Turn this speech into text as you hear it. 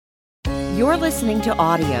You're listening to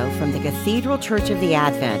audio from the Cathedral Church of the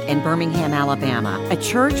Advent in Birmingham, Alabama, a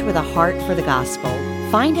church with a heart for the gospel.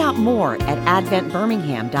 Find out more at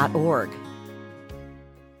adventbirmingham.org.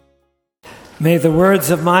 May the words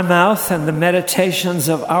of my mouth and the meditations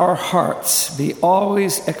of our hearts be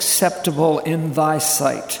always acceptable in thy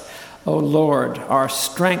sight, O Lord, our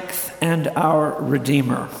strength and our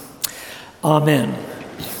Redeemer. Amen.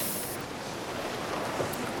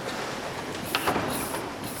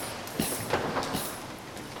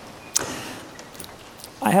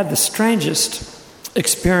 I had the strangest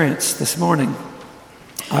experience this morning.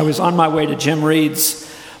 I was on my way to Jim Reed's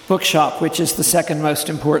bookshop, which is the second most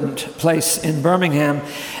important place in Birmingham.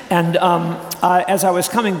 And as I was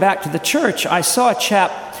coming back to the church, I saw a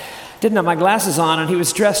chap, didn't have my glasses on, and he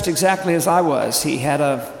was dressed exactly as I was. He had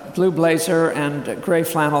a blue blazer and gray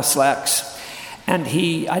flannel slacks. And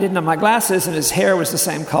I didn't have my glasses, and his hair was the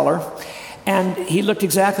same color. And he looked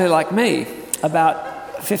exactly like me,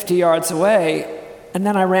 about 50 yards away. And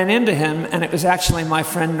then I ran into him, and it was actually my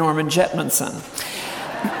friend Norman Jetmanson.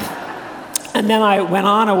 And then I went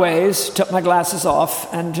on a ways, took my glasses off,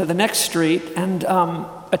 and to the next street, and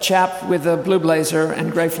a chap with a blue blazer and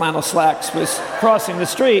gray flannel slacks was crossing the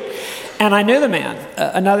street, and I knew the man,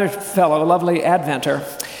 another fellow, a lovely Adventer.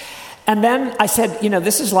 And then I said,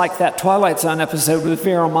 this is like that Twilight Zone episode with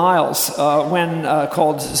Vera Miles,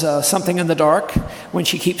 called Something in the Dark, when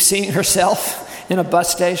she keeps seeing herself in a bus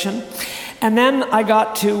station. And then I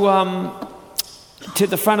got to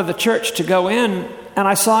the front of the church to go in, and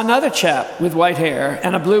I saw another chap with white hair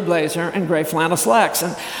and a blue blazer and gray flannel slacks.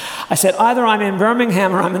 And I said, either I'm in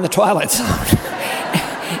Birmingham or I'm in the Twilight Zone.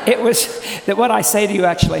 It was that what I say to you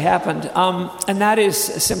actually happened. And that is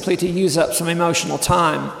simply to use up some emotional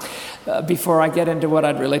time before I get into what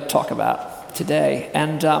I'd really talk about today.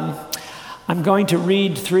 And I'm going to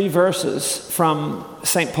read 3 verses from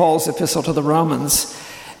St. Paul's epistle to the Romans.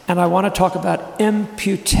 And I want to talk about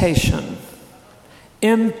imputation.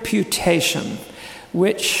 Imputation,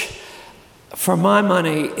 which, for my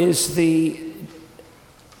money, is the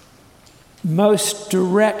most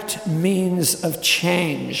direct means of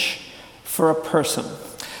change for a person.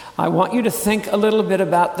 I want you to think a little bit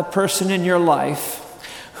about the person in your life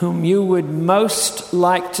whom you would most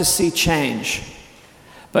like to see change,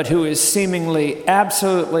 but who is seemingly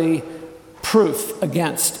absolutely proof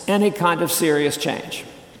against any kind of serious change.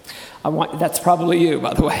 That's probably you,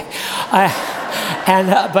 by the way.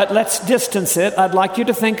 But let's distance it. I'd like you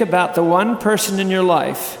to think about the one person in your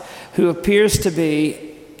life who appears to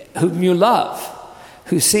be, whom you love,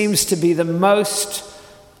 who seems to be the most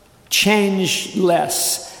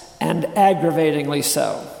changeless and aggravatingly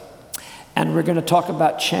so. And we're going to talk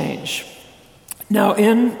about change. Now,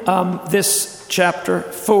 in this chapter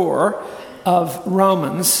 4 of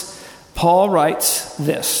Romans, Paul writes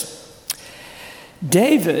this: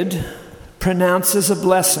 David pronounces a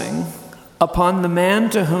blessing upon the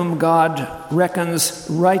man to whom God reckons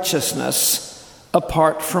righteousness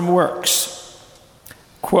apart from works.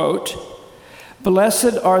 Quote,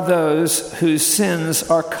 "Blessed are those whose sins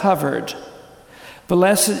are covered.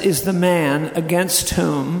 Blessed is the man against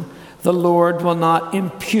whom the Lord will not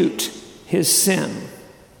impute his sin."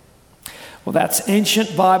 Well, that's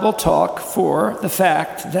ancient Bible talk for the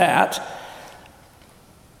fact that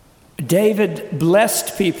David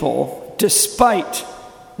blessed people despite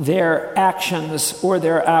their actions or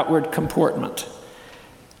their outward comportment.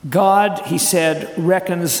 God, he said,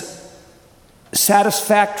 reckons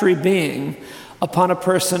satisfactory being upon a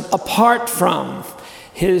person apart from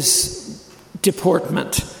his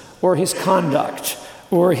deportment or his conduct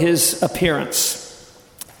or his appearance.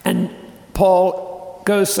 And Paul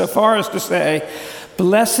goes so far as to say,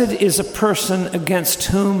 blessed is a person against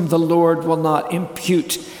whom the Lord will not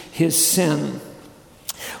impute his sin.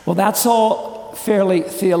 Well, that's all fairly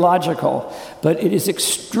theological, but it is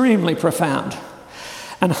extremely profound.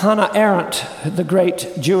 And Hannah Arendt, the great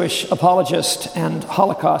Jewish apologist and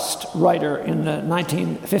Holocaust writer in the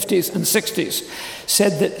 1950s and 60s,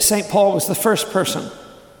 said that St. Paul was the first person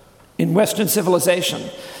in Western civilization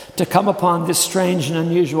to come upon this strange and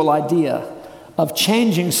unusual idea of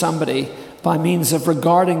changing somebody by means of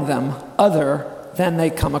regarding them other than they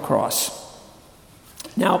come across.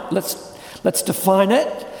 Now, let's define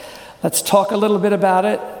it. Let's talk a little bit about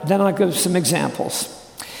it. Then I'll give some examples.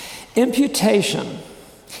 Imputation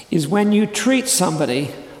is when you treat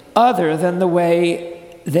somebody other than the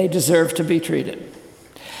way they deserve to be treated.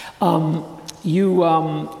 You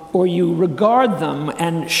regard them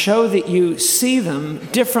and show that you see them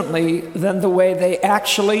differently than the way they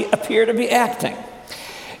actually appear to be acting.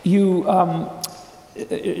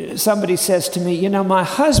 Somebody says to me, my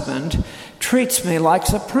husband treats me like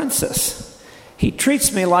a princess. He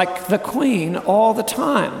treats me like the queen all the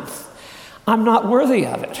time. I'm not worthy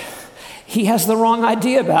of it. He has the wrong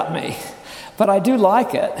idea about me, but I do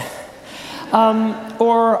like it.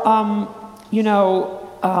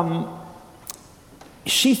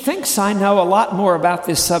 She thinks I know a lot more about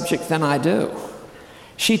this subject than I do.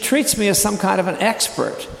 She treats me as some kind of an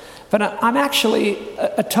expert, but I'm actually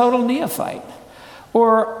a total neophyte.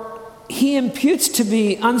 Or he imputes to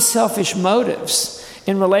me unselfish motives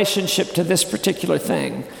in relationship to this particular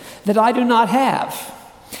thing that I do not have.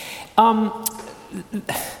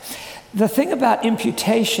 The thing about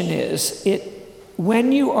imputation is,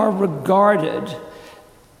 when you are regarded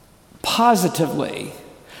positively,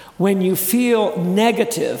 when you feel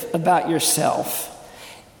negative about yourself,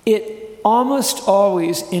 it almost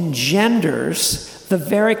always engenders the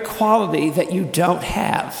very quality that you don't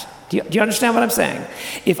have. Do you understand what I'm saying?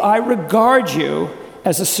 If I regard you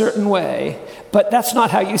as a certain way, but that's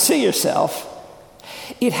not how you see yourself,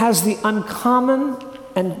 it has the uncommon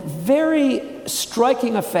and very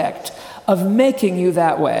striking effect of making you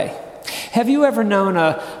that way. Have you ever known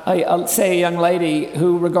say a young lady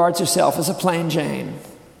who regards herself as a plain Jane?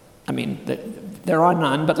 I mean, there are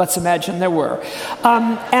none, but let's imagine there were.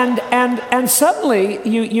 And suddenly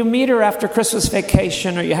you meet her after Christmas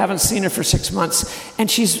vacation, or you haven't seen her for 6 months, and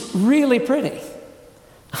she's really pretty.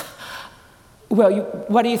 Well,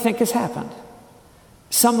 what do you think has happened?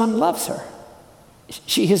 Someone loves her.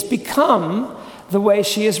 She has become the way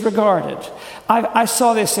she is regarded. I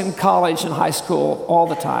saw this in college and high school all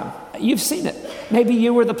the time. You've seen it. Maybe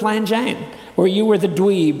you were the plain Jane, or you were the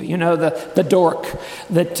dweeb, the dork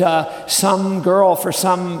that some girl, for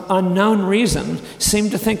some unknown reason,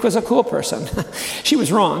 seemed to think was a cool person. She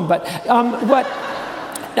was wrong, but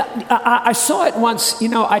I saw it once.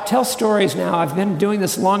 I tell stories now. I've been doing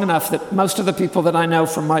this long enough that most of the people that I know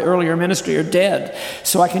from my earlier ministry are dead,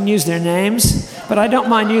 so I can use their names, but I don't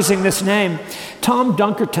mind using this name. Tom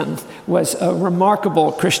Dunkerton was a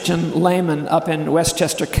remarkable Christian layman up in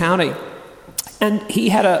Westchester County. And he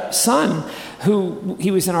had a son he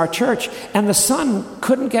was in our church, and the son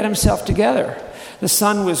couldn't get himself together. The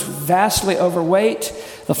son was vastly overweight.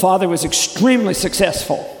 The father was extremely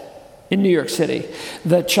successful in New York City.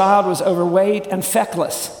 The child was overweight and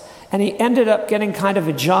feckless. And he ended up getting kind of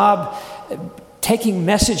a job taking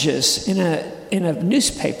messages in a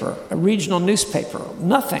newspaper, a regional newspaper.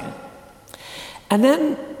 Nothing. And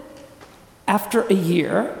then, after a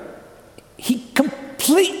year, he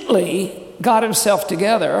completely got himself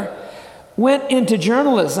together, went into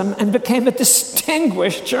journalism, and became a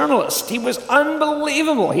distinguished journalist. He was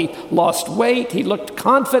unbelievable. He lost weight, he looked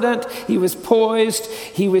confident, he was poised,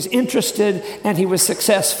 he was interested, and he was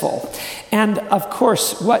successful. And of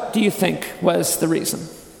course, what do you think was the reason?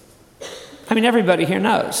 I mean, everybody here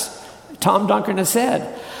knows. Tom Duncan has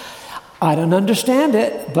said, I don't understand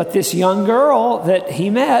it, but this young girl that he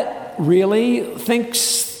met really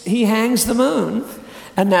thinks he hangs the moon.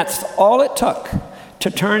 And that's all it took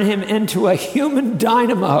to turn him into a human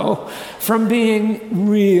dynamo from being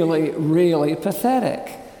really, really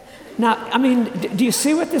pathetic. Now, I mean, do you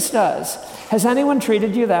see what this does? Has anyone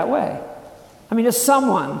treated you that way? I mean, as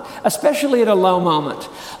someone, especially at a low moment,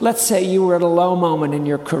 let's say you were at a low moment in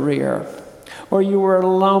your career, or you were at a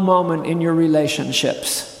low moment in your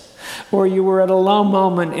relationships, or you were at a low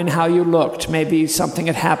moment in how you looked. Maybe something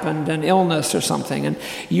had happened, an illness or something, and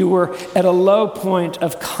you were at a low point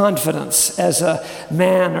of confidence as a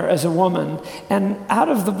man or as a woman. And out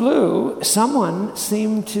of the blue, someone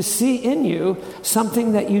seemed to see in you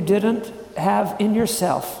something that you didn't have in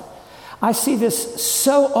yourself. I see this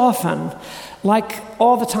so often, like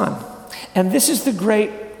all the time. And this is the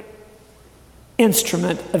great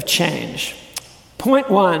instrument of change. Point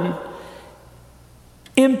one,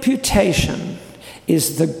 imputation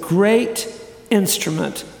is the great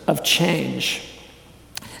instrument of change.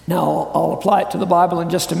 Now, I'll apply it to the Bible in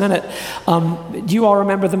just a minute. Do you all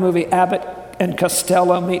remember the movie Abbott and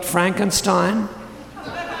Costello Meet Frankenstein?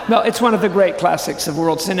 Well, it's one of the great classics of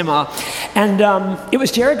world cinema. And it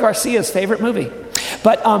was Jerry Garcia's favorite movie.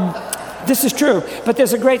 But this is true. But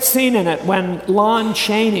there's a great scene in it when Lon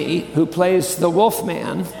Chaney, who plays the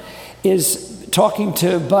Wolfman, is talking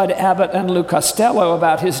to Bud Abbott and Lou Costello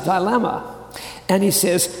about his dilemma. And he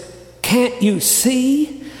says, can't you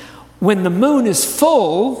see? When the moon is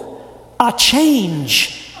full, I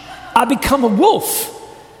change. I become a wolf.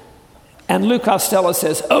 And Lou Costello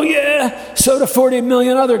says, oh yeah, so do 40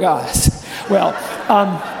 million other guys. Well,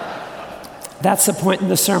 that's the point in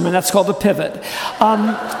the sermon. That's called the pivot.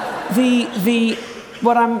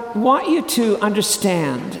 What I want you to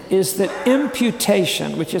understand is that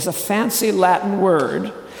imputation, which is a fancy Latin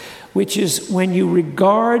word, which is when you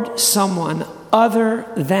regard someone other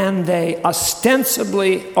than they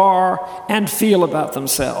ostensibly are and feel about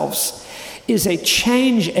themselves, is a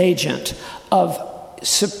change agent of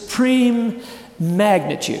supreme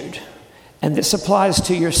magnitude. And this applies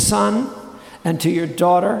to your son and to your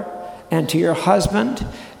daughter and to your husband,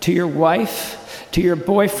 to your wife, to your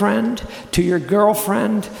boyfriend, to your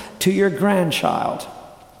girlfriend, to your grandchild.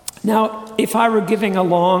 Now, if I were giving a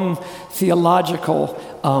long theological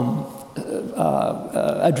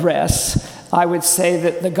address, I would say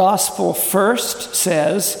that the gospel first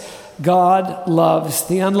says God loves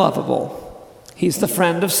the unlovable. He's the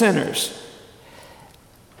friend of sinners.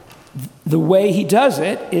 The way he does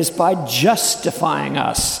it is by justifying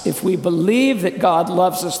us. If we believe that God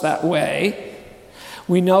loves us that way,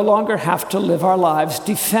 we no longer have to live our lives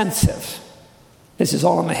defensive. This is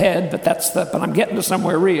all in the head, but I'm getting to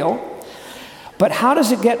somewhere real. But how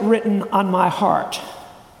does it get written on my heart?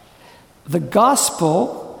 The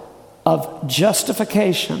gospel of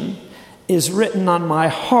justification is written on my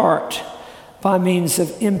heart by means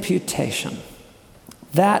of imputation.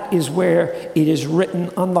 That is where it is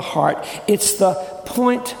written on the heart. It's the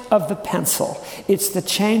point of the pencil. It's the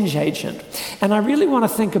change agent. And I really want to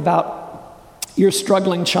think about your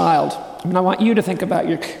struggling child. I mean, I want you to think about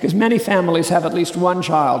because many families have at least one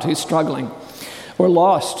child who's struggling or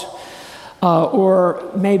lost.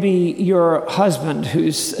 Or maybe your husband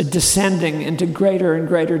who's descending into greater and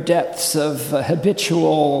greater depths of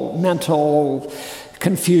habitual mental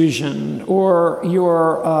confusion, or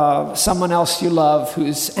you're someone else you love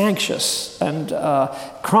who's anxious and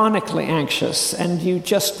chronically anxious, and you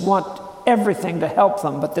just want everything to help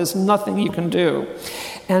them, but there's nothing you can do.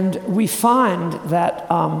 And we find that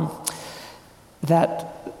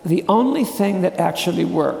that the only thing that actually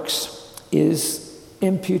works is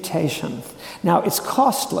imputation. Now, it's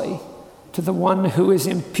costly to the one who is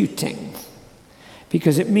imputing,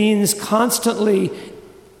 because it means constantly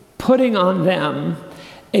putting on them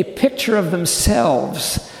a picture of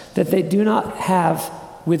themselves that they do not have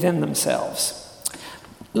within themselves.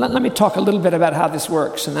 Let me talk a little bit about how this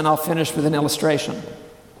works, and then I'll finish with an illustration.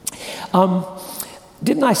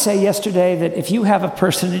 Didn't I say yesterday that if you have a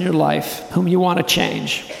person in your life whom you want to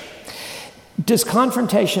change, does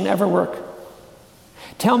confrontation ever work?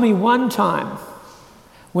 Tell me one time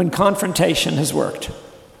when confrontation has worked.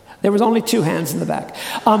 There was only 2 hands in the back.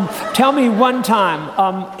 Tell me one time.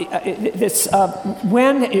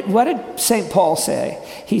 What did St. Paul say?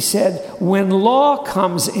 He said, when law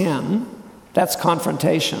comes in, that's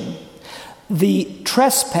confrontation, the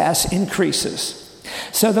trespass increases.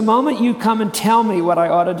 So the moment you come and tell me what I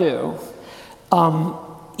ought to do,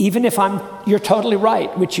 even if you're totally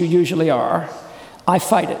right, which you usually are, I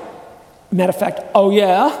fight it. Matter of fact, oh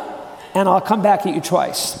yeah, and I'll come back at you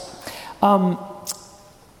twice.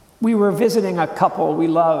 We were visiting a couple we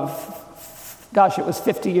love. Gosh, it was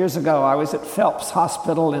 50 years ago. I was at Phelps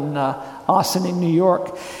Hospital in Ossining, New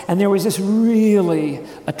York, and there was this really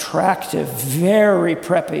attractive, very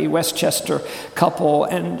preppy Westchester couple,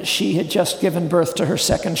 and she had just given birth to her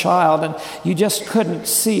second child, and you just couldn't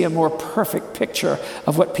see a more perfect picture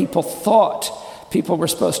of what people thought people were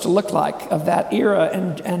supposed to look like of that era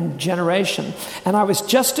and generation. And I was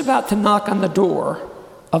just about to knock on the door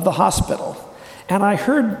of the hospital, and I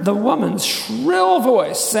heard the woman's shrill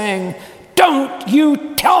voice saying, "Don't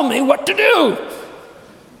you tell me what to do!"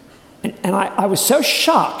 And I was so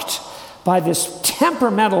shocked by this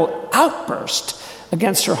temperamental outburst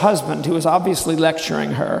against her husband, who was obviously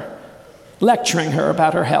lecturing her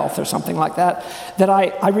about her health or something like that, that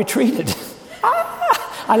I retreated.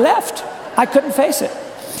 I left. I couldn't face it.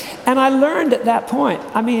 And I learned at that point,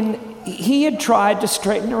 he had tried to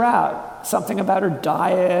straighten her out, something about her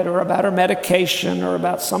diet or about her medication or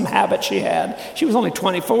about some habit she had. She was only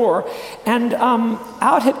 24, and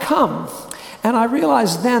out had come. And I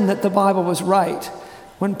realized then that the Bible was right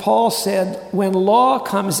when Paul said, when law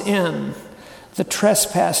comes in, the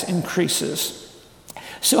trespass increases.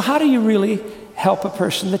 So how do you really help a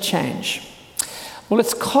person to change? Well,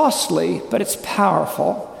 it's costly, but it's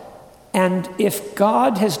powerful. And if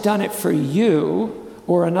God has done it for you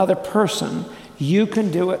or another person, you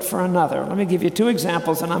can do it for another. Let me give you 2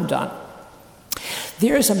 examples and I'm done.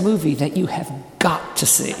 There is a movie that you have got to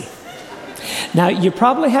see. Now, you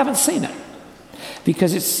probably haven't seen it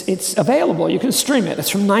because it's available. You can stream it. It's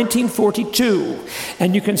from 1942,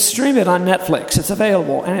 and you can stream it on Netflix. It's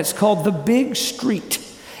available, and it's called The Big Street.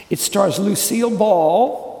 It stars Lucille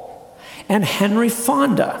Ball and Henry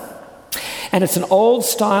Fonda. And it's an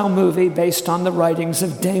old-style movie based on the writings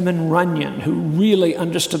of Damon Runyon, who really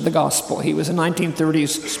understood the gospel. He was a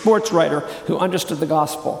 1930s sports writer who understood the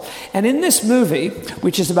gospel. And in this movie,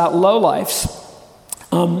 which is about lowlifes,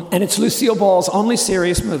 and it's Lucille Ball's only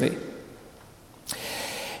serious movie,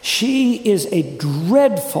 she is a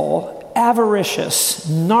dreadful, avaricious,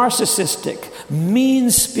 narcissistic,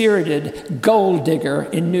 mean-spirited gold digger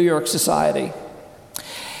in New York society.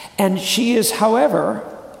 And she is, however,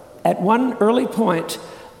 at one early point,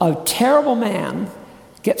 a terrible man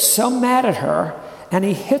gets so mad at her and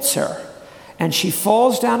he hits her, and she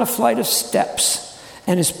falls down a flight of steps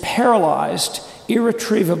and is paralyzed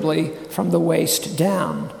irretrievably from the waist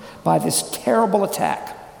down by this terrible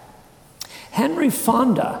attack. Henry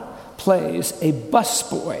Fonda plays a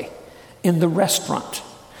busboy in the restaurant,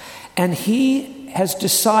 and he has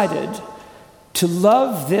decided to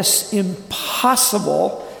love this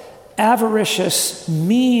impossible, avaricious,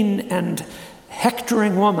 mean, and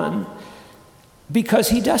hectoring woman because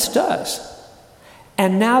he just does.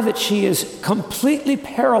 And now that she is completely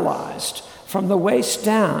paralyzed from the waist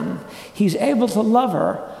down, he's able to love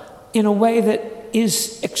her in a way that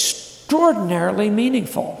is extraordinarily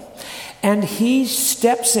meaningful. And he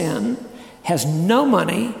steps in, has no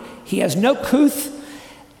money, he has no couth,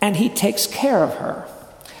 and he takes care of her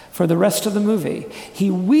for the rest of the movie.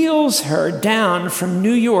 He wheels her down from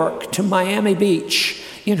New York to Miami Beach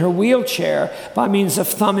in her wheelchair by means of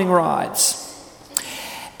thumbing rides.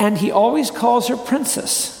 And he always calls her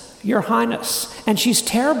Princess, Your Highness, and she's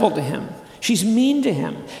terrible to him. She's mean to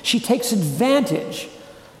him. She takes advantage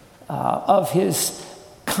of his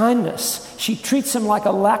kindness. She treats him like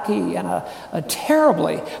a lackey and a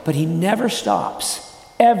terribly, but he never stops,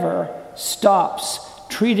 ever stops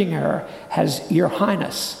treating her as Your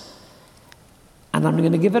Highness. And I'm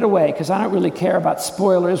going to give it away because I don't really care about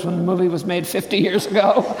spoilers when the movie was made 50 years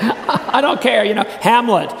ago. I don't care,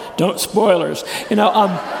 Hamlet, don't spoilers.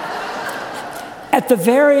 At the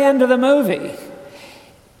very end of the movie,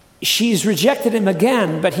 she's rejected him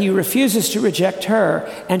again, but he refuses to reject her,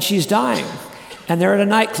 and she's dying. And they're at a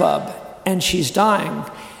nightclub, and she's dying.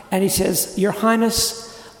 And he says, Your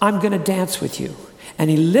Highness, I'm going to dance with you. And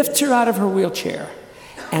he lifts her out of her wheelchair,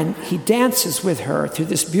 and he dances with her through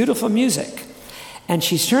this beautiful music. And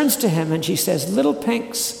she turns to him and she says, Little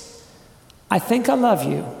Pinks, I think I love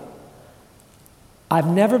you. I've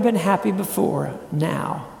never been happy before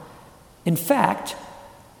now. In fact,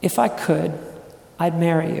 if I could, I'd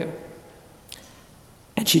marry you.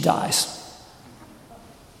 And she dies.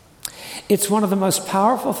 It's one of the most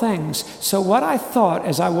powerful things. So what I thought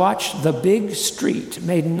as I watched The Big Street,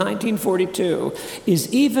 made in 1942,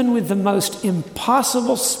 is even with the most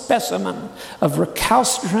impossible specimen of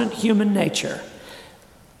recalcitrant human nature,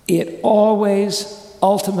 it always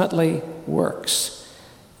ultimately works.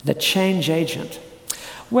 The change agent.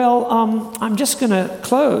 Well, I'm just going to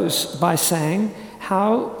close by saying,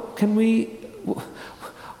 what can we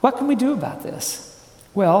do about this?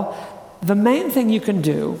 Well, the main thing you can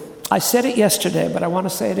do, I said it yesterday, but I want to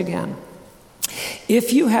say it again.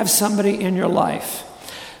 If you have somebody in your life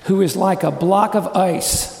who is like a block of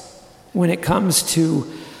ice when it comes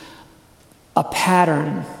to a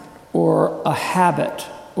pattern or a habit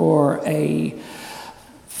or a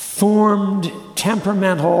formed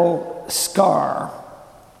temperamental scar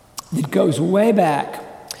that goes way back,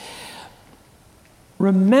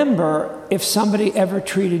 remember if somebody ever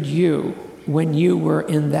treated you when you were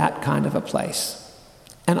in that kind of a place.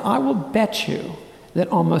 And I will bet you that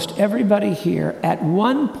almost everybody here at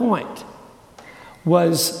one point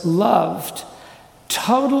was loved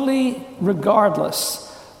totally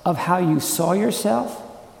regardless of how you saw yourself,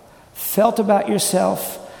 felt about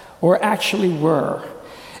yourself, or actually were.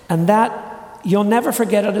 And that, you'll never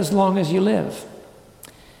forget it as long as you live.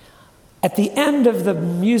 At the end of the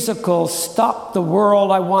musical Stop the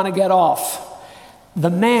World, I Want to Get Off,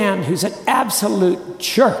 the man who's an absolute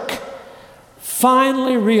jerk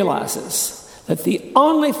finally realizes that the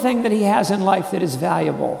only thing that he has in life that is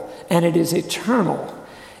valuable, and it is eternal,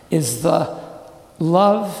 is the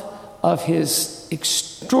love of his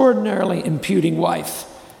extraordinarily imputing wife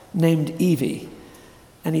named Evie.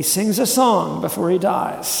 And he sings a song before he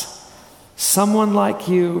dies, Someone Like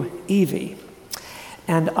You, Evie.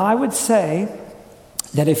 And I would say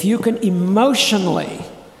that if you can emotionally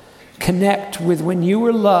connect with when you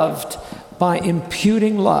were loved by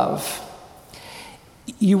imputing love,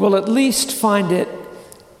 you will at least find it,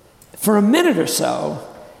 for a minute or so,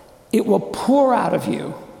 it will pour out of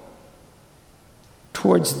you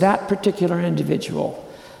towards that particular individual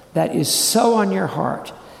that is so on your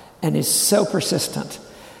heart and is so persistent.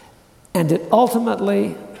 And it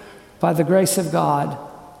ultimately, by the grace of God,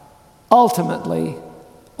 ultimately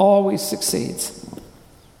always succeeds.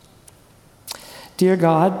 Dear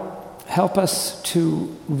God, help us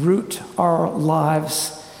to root our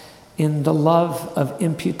lives in the love of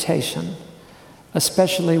imputation,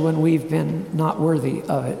 especially when we've been not worthy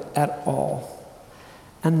of it at all.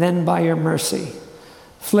 And then by your mercy,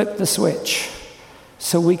 flip the switch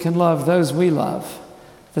so we can love those we love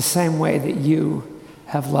the same way that you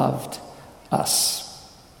have loved us.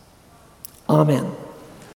 Amen.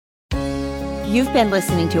 You've been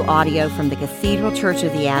listening to audio from the Cathedral Church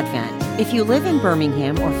of the Advent. If you live in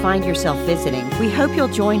Birmingham or find yourself visiting, we hope you'll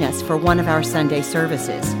join us for one of our Sunday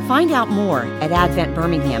services. Find out more at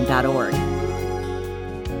adventbirmingham.org.